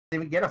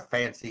Didn't even get a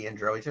fancy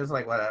intro. He's just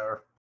like,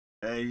 whatever.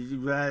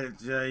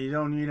 You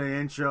don't need an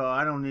intro.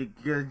 I don't need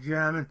good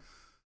jamming.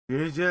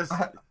 You just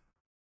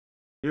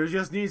you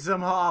just need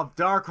some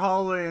dark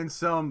hallway and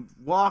some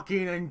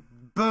walking, and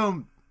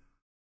boom.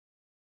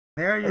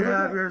 There you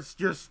have your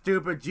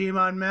stupid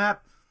GMod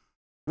map.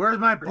 Where's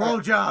my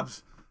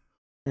blowjobs?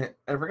 I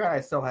forgot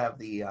I still have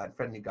the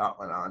Infinity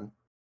Gauntlet on.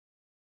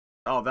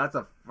 Oh, that's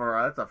a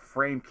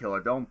frame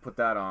killer. Don't put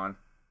that on.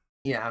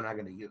 Yeah, I'm not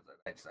gonna use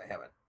it. I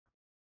have it.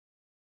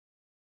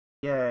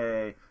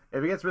 Yay!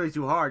 If it gets really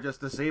too hard,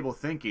 just disable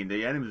thinking.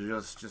 The enemies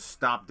will just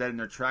stop dead in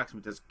their tracks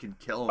and just can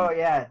kill them. Oh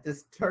yeah,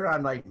 just turn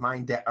on like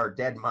or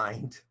dead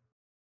mind.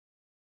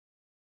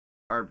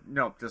 Or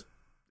no, just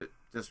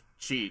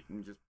cheat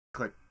and just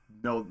click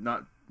no,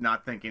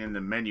 not thinking in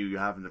the menu you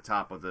have in the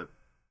top of the.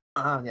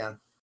 Yeah.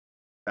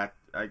 That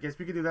I guess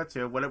we could do that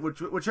too.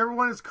 Whichever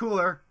one is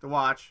cooler to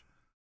watch.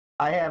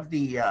 I have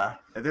the.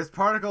 If there's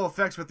particle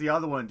effects with the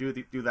other one, do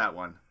that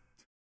one.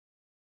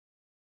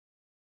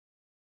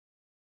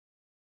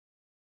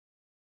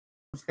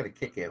 I'm just gonna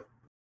kick you.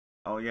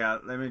 Oh yeah,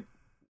 let me.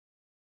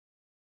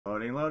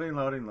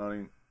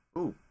 Loading.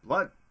 Ooh,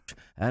 blood.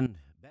 And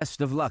best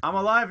of luck. I'm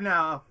alive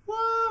now.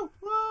 Woo,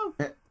 woo.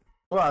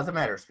 Well, as a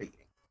matter of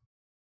speaking.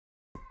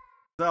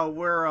 So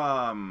we're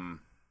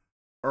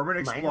urban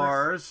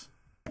explorers,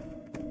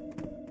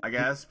 I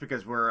guess,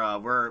 because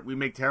we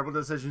make terrible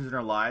decisions in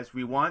our lives.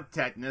 We want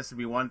tetanus, and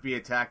we want to be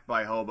attacked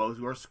by hobos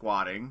who are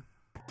squatting.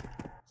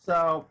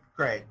 So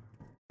great.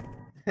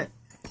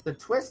 The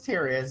twist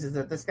here is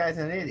that this guy's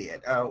an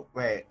idiot. Oh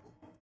wait,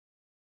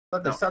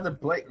 but there's something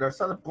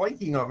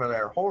blinking over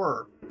there.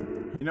 Horror.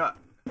 You know,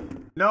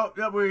 no,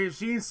 we've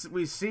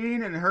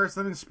seen and heard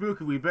something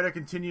spooky. We better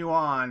continue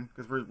on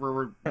because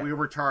we're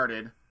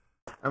retarded.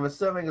 I'm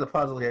assuming the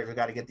puzzle here is we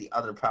got to get the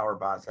other power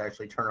box to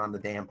actually turn on the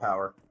damn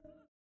power.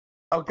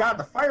 Oh god,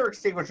 the fire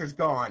extinguisher's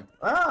gone.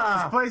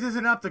 Ah! This place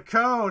isn't up to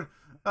code.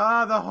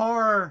 Ah, the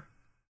horror.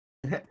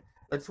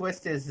 The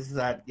twist is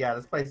that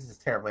this place is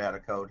just terribly out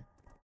of code.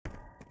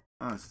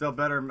 Oh, still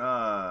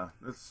better.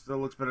 This still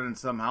looks better than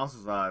some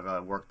houses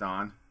I've worked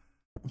on.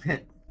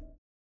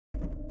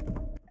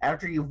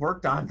 After you've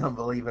worked on them,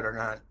 believe it or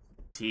not.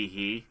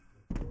 Tee-hee.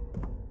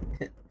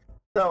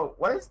 So,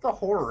 what is the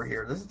horror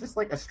here? This is just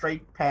like a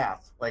straight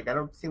path. Like, I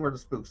don't see where the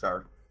spooks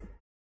are.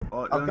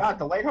 Oh god,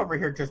 the light over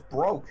here just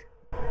broke.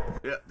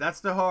 Yeah, that's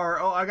the horror.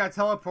 Oh, I got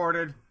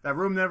teleported. That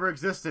room never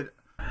existed.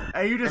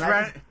 And you just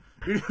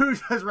you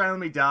just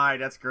randomly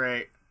died. That's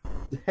great.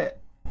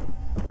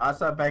 I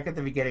saw it back at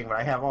the beginning, but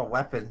I have all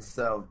weapons,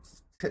 so...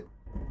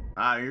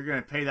 You're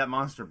gonna pay that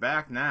monster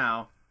back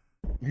now.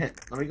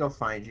 Let me go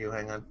find you,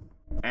 hang on.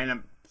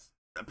 And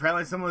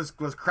apparently someone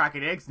was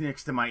cracking eggs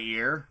next to my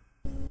ear.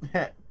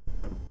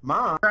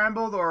 Mom!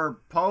 Scrambled or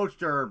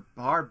poached or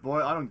hard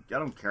boiled, I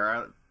don't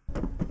care.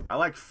 I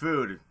like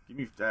food. Give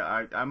me,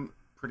 I'm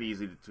pretty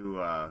easy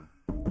to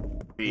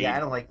feed. Yeah, I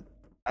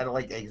don't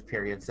like eggs,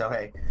 period, so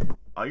hey.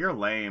 Oh, you're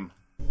lame.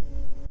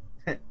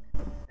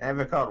 I've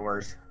been called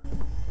worse.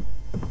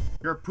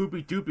 You're a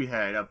poopy doopy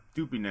head, a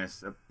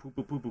doopiness, a poop.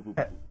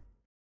 I've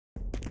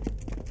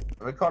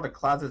been called a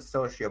closet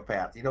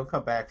sociopath. You don't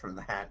come back from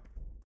that.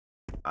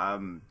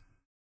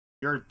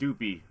 You're a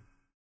doopy.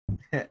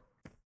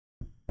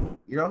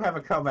 You don't have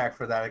a comeback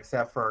for that,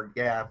 except for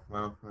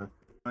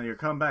Your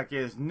comeback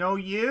is no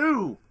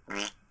you.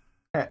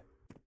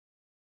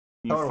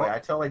 Totally, I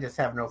totally just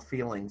have no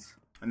feelings.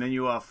 And then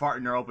you fart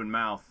in your open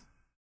mouth.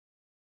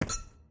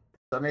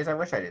 Some days I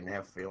wish I didn't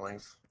have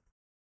feelings.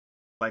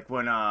 Like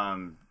when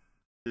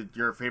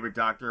your favorite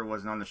doctor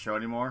wasn't on the show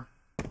anymore.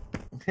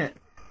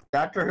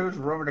 Doctor Who's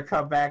rumored to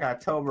come back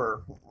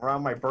October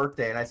around my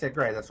birthday, and I said,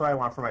 great, that's what I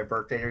want for my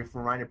birthday. To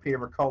remind Peter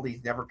McCullough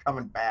he's never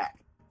coming back.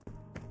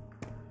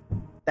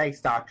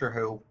 Thanks, Doctor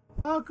Who.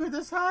 How could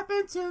this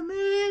happen to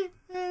me?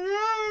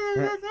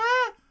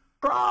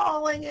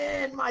 Crawling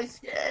in my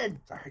skin.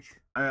 Sorry.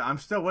 I'm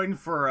still waiting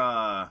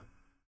for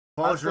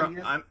closure.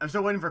 I'm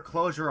still waiting for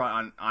closure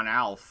on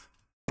Alf.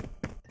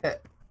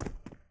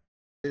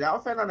 Did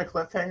Alf end on a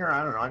cliffhanger?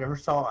 I don't know. I never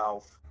saw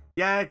Alf.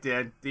 Yeah, it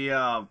did.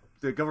 The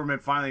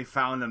government finally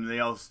found him. They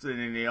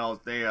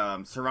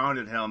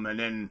surrounded him, and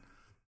then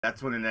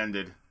that's when it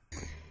ended.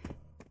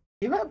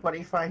 You have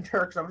Buddy Find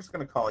her, because I'm just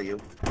gonna call you.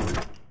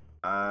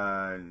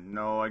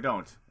 No, I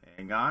don't.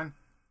 Hang on.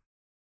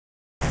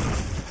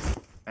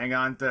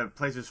 The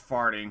place is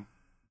farting.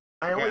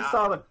 I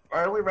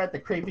only read the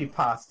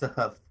creepypasta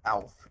of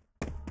Alf.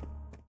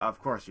 Of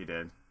course you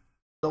did.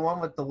 The one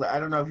with I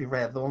don't know if you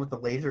read the one with the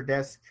laser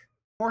disc.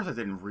 Of course I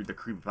didn't read the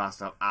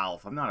creepypasta of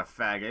Alf. I'm not a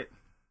faggot.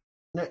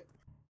 No,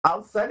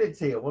 I'll send it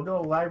to you. We'll do a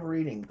live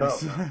reading. Go.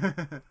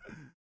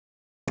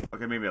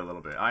 Okay, maybe a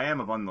little bit. I am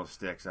a bundle of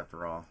sticks,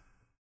 after all.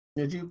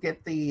 Did you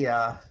get the,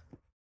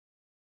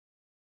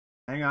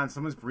 Hang on,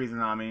 someone's breathing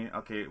on me.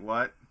 Okay,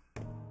 what?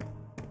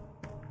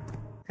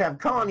 I'm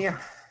calling you.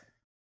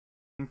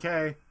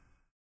 Okay.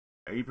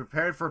 Are you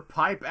prepared for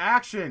pipe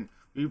action?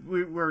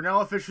 We're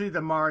now officially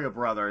the Mario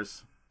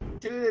Brothers.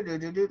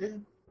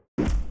 Do-do-do-do-do.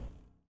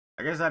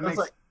 I guess that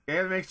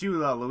makes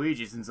you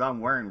Luigi, since I'm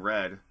wearing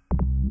red.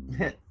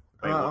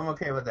 I'm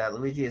okay with that.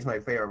 Luigi is my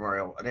favorite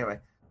Mario. Anyway.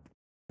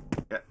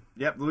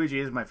 Yep, Luigi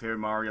is my favorite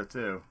Mario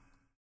too.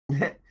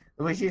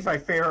 Luigi is my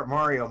favorite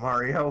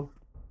Mario.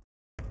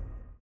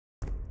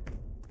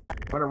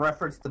 What a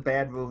reference to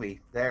bad movie.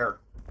 There.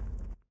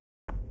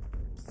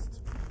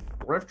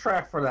 Riff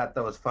track for that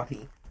though is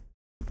funny.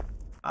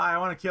 I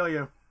want to kill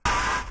you.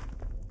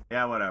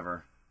 Yeah,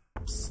 whatever.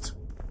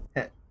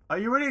 Oh,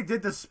 you already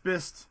did the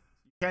spist.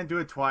 You can't do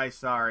it twice,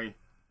 sorry.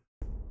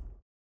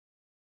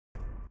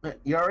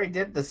 You already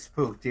did the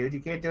spook, dude. You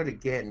can't do it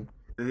again.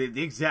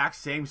 The exact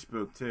same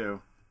spook,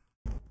 too.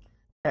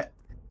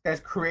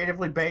 That's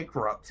creatively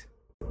bankrupt.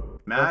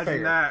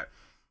 Imagine that.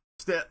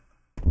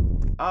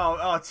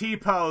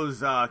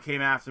 T-Pose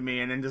came after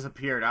me and then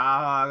disappeared.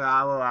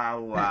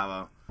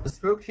 The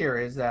spook here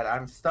is that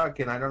I'm stuck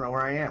and I don't know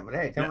where I am. But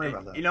hey, don't worry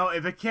about that. You know,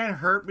 if it can't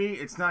hurt me,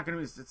 it's not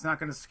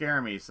gonna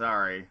scare me.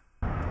 Sorry.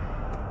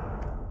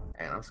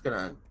 And I'm just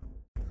gonna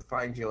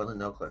find you on the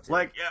no clips.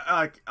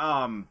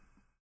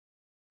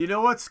 You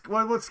know what's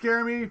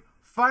scaring me?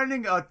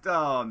 Finding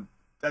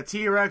a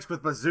T-Rex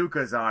with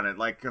bazookas on it,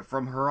 like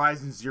from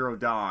Horizon Zero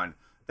Dawn.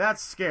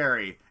 That's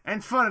scary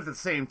and fun at the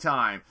same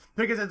time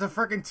because it's a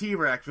freaking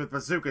T-Rex with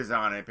bazookas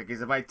on it.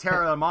 Because if I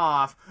tear them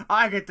off,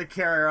 I get to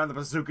carry around the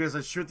bazookas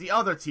and shoot the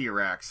other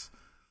T-Rex.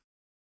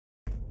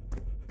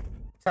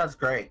 Sounds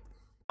great.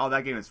 Oh,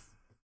 that game is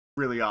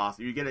really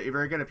awesome. If you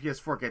ever get a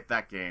PS4, get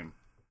that game.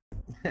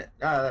 The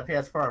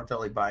PS4 I'm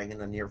totally buying in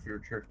the near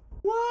future.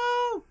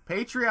 Woo!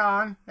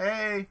 Patreon,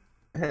 hey.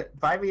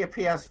 Buy me a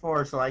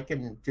PS4 so I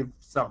can do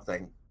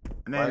something.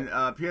 And then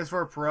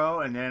PS4 Pro,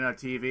 and then a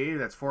TV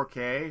that's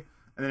 4K,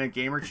 and then a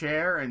gamer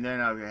chair, and then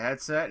a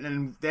headset,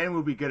 and then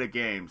we'll be good at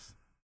games.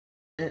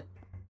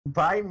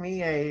 Buy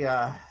me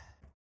a,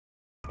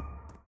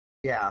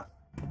 yeah.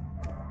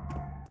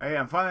 Hey,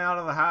 I'm finally out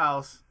of the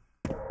house.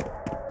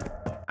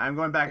 I'm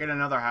going back in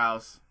another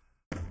house.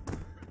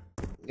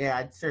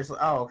 Yeah, seriously.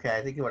 Oh, okay.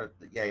 I think you went.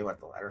 Yeah, you went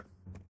the ladder.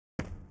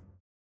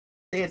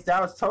 See,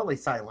 that was totally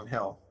Silent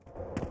Hill.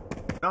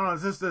 No,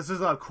 this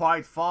is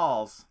Quiet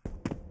Falls.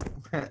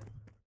 And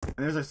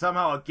there's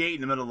somehow a gate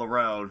in the middle of the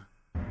road.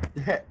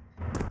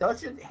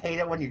 Don't you hate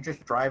it when you're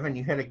just driving,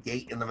 you hit a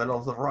gate in the middle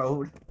of the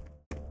road?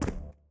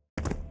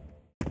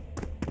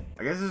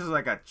 I guess this is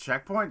like a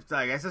checkpoint.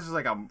 I guess this is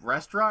like a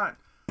restaurant.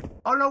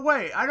 Oh no,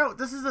 wait! I don't.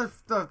 This is the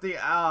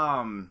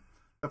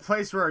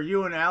place where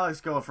you and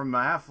Alex go from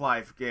a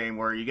Half-Life game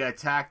where you get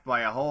attacked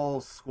by a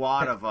whole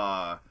squad of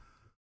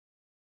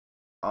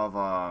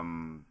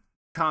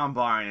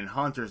Combine and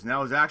hunters, and that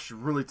was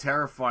actually really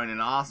terrifying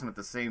and awesome at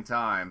the same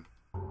time.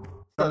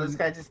 So this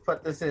guy just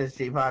put this in his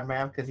GMod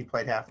map because he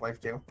played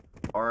Half-Life 2?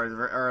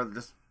 Or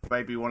this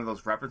might be one of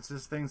those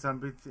references things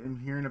I'm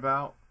hearing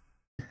about.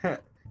 Okay.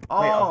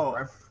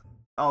 Oh,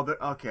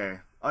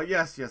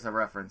 yes, a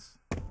reference.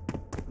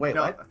 Wait,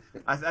 what?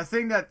 I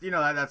think that,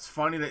 that's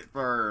funny that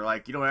for,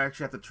 like, you don't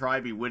actually have to try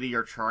to be witty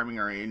or charming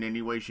or in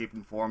any way, shape,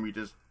 and form. You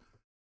just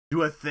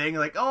do a thing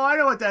like, oh, I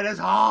know what that is.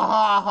 Ha,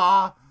 ha,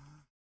 ha.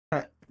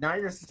 Now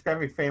you're just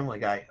describing Family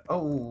Guy.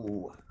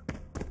 Oh.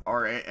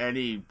 Or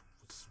any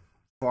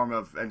form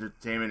of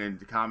entertainment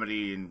and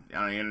comedy on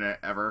the internet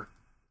ever.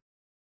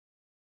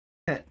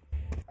 I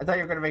thought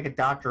you were going to make a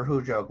Doctor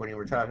Who joke when you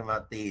were talking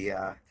about the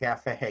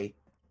cafe.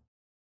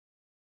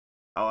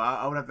 Oh,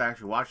 I would have to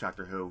actually watch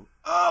Doctor Who.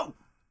 Oh!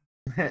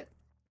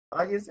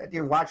 Well, you said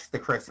you watched the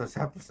Christmas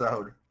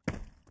episode.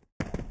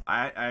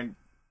 My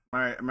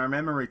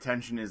memory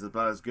retention is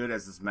about as good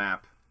as this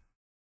map.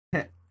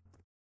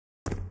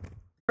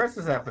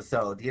 Christmas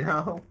episode,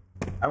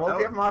 I won't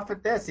give him off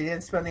at this. He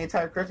didn't spend the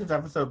entire Christmas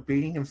episode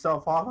beating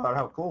himself off about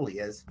how cool he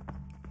is.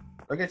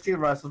 Look at you,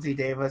 Russell T.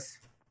 Davis.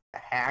 A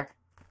hack.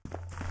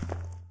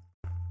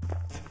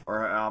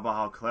 Or about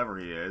how clever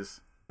he is.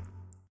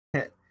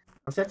 I'm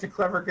such a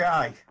clever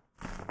guy.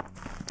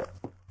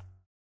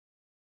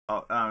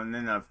 Oh, and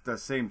then the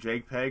same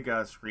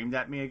JPEG screamed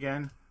at me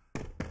again.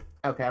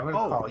 Okay, I'm gonna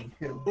call you.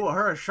 Oh, I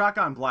heard a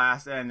shotgun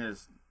blast, and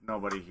there's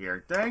nobody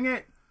here. Dang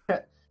it!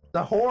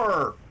 The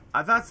horror.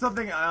 I thought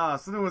something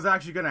was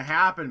actually gonna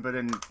happen, but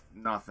then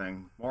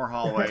nothing. More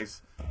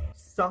hallways.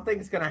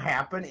 Something's gonna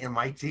happen in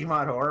my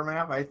GMod horror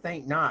map? I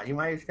think not. You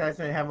guys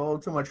might have a little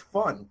too much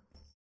fun.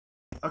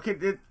 Okay,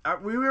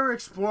 we were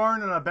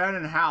exploring an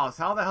abandoned house.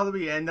 How the hell did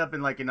we end up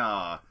in like an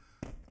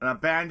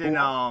abandoned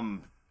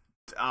town?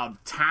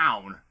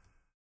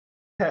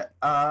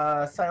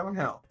 Silent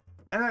Hill.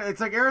 And it's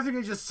like everything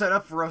is just set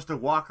up for us to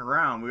walk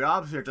around. We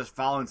obviously are just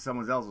following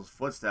someone else's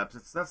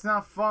footsteps. That's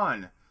not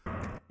fun.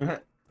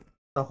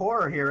 The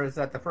horror here is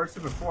that the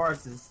person before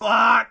us is...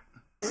 What?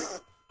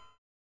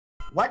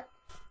 What?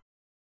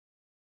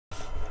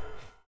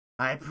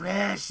 My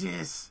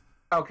precious.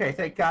 Okay,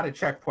 thank God it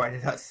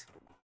checkpointed us.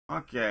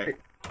 Okay.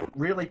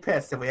 Really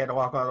pissed if we had to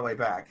walk all the way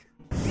back.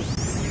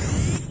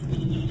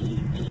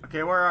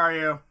 Okay, where are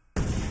you?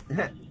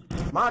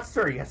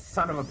 Monster, you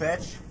son of a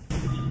bitch.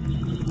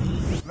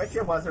 I bet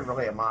you it wasn't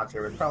really a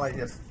monster. It was probably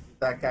just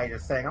that guy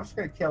just saying, I'm just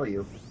going to kill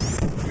you.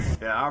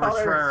 Yeah,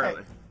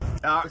 arbitrarily.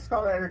 It's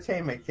called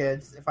entertainment,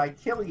 kids. If I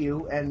kill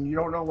you and you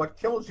don't know what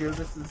kills you,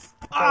 this is.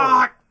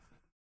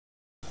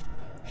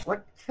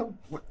 What killed?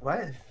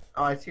 What?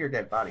 Oh, I see your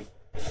dead body.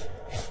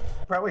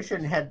 Probably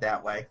shouldn't head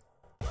that way.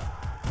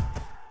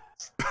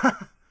 I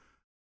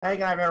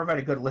think I've ever been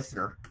a good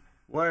listener.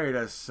 Wait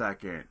a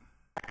second.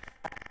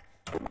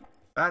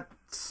 That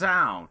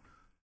sound.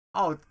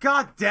 Oh,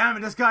 god damn it,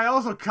 this guy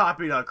also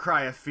copied a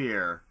Cry of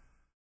Fear.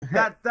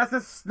 That's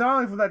a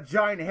snarling from that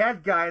giant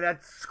head guy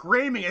that's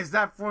screaming. Is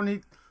that from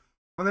the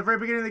very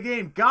beginning of the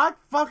game? God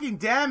fucking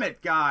damn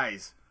it,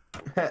 guys.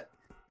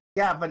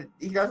 Yeah, but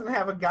he doesn't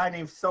have a guy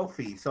named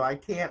Sophie, so I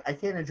can't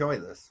enjoy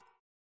this.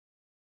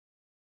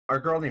 Or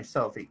a girl named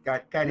Sophie.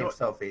 Guy named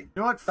Sophie.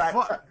 You know what?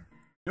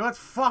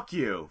 Fuck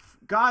you.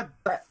 God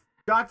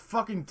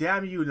fucking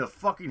damn you to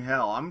fucking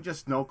hell. I'm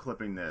just no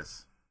clipping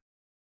this.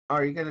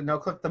 Are you gonna no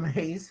clip the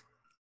maze?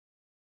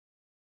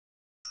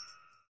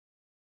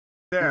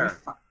 There.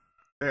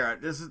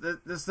 This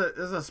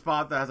is a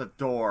spot that has a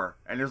door,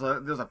 and there's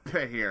a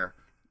pit here.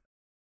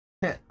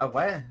 A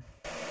what?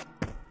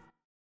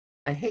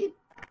 I need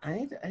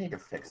to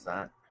fix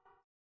that.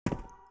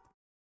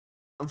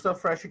 I'm so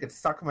fresh you could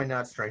suck my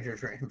nuts, Stranger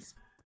Dreams.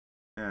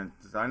 And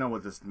I know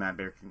what this map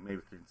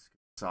maybe can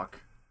suck.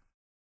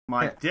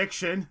 My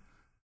diction.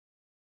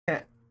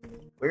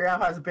 Weird Al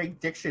has a big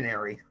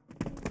dictionary.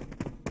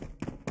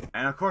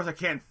 And of course I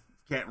can't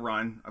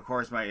run. Of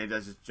course it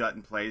does just jut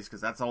in place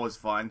because that's always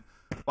fun.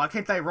 Why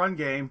can't I run,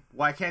 game?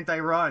 Why can't I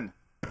run?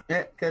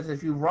 Yeah, because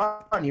if you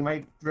run, you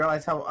might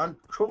realize how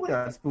truly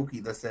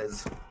unspooky this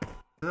is. Is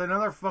it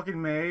another fucking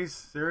maze?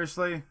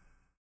 Seriously?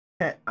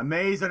 A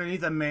maze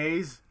underneath a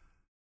maze?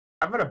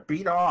 I'm gonna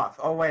beat off.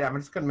 Oh wait, I'm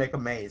just gonna make a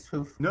maze.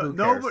 Who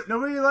cares?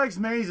 Nobody likes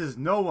mazes.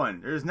 No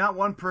one. There's not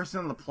one person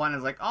on the planet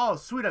that's like, oh,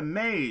 sweet, a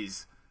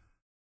maze.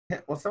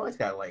 Well, somebody's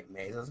gotta like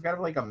mazes. There's gotta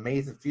be like a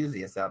maze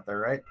enthusiast out there,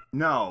 right?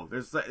 No,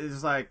 it's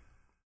like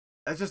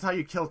that's just how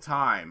you kill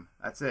time.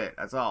 That's it.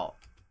 That's all.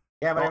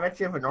 Yeah, but I bet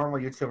you if a normal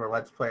YouTuber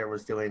Let's Player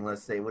was doing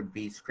this, they would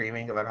be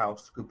screaming about how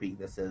scoopy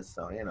this is.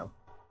 So you know.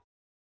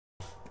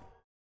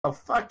 Oh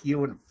fuck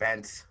you and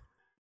Fence.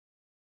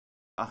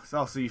 Oh,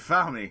 so you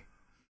found me.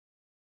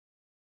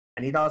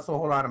 I need to also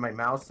hold on to my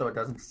mouse so it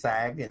doesn't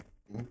sag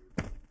and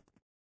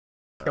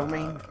kill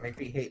me, make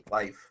me hate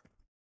life.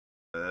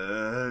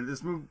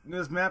 This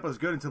map was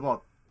good until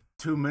about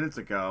 2 minutes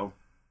ago.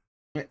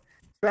 This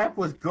map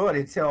was good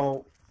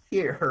until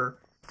here.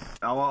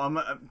 Oh, well,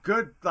 I'm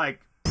good, like,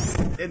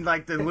 in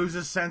like the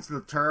loser's sense of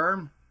the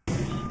term.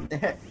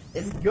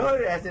 It's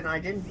good as in I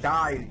didn't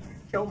die,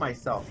 kill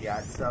myself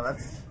yet, so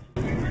that's...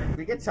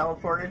 We get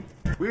teleported.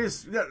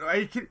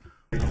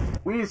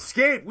 We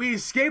escaped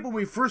when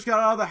we first got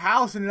out of the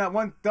house in that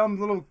one dumb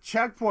little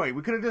checkpoint.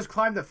 We could have just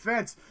climbed the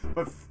fence,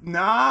 but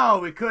no,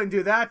 we couldn't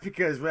do that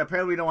because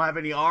apparently we don't have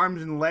any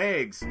arms and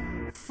legs.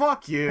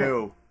 Fuck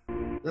you.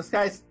 This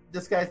guy's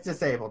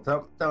disabled.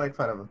 Don't make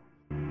fun of him.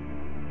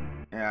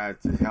 Yeah,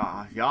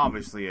 he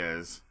obviously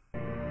is.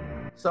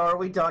 So are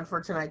we done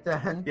for tonight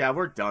then? Yeah,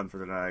 we're done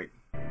for tonight.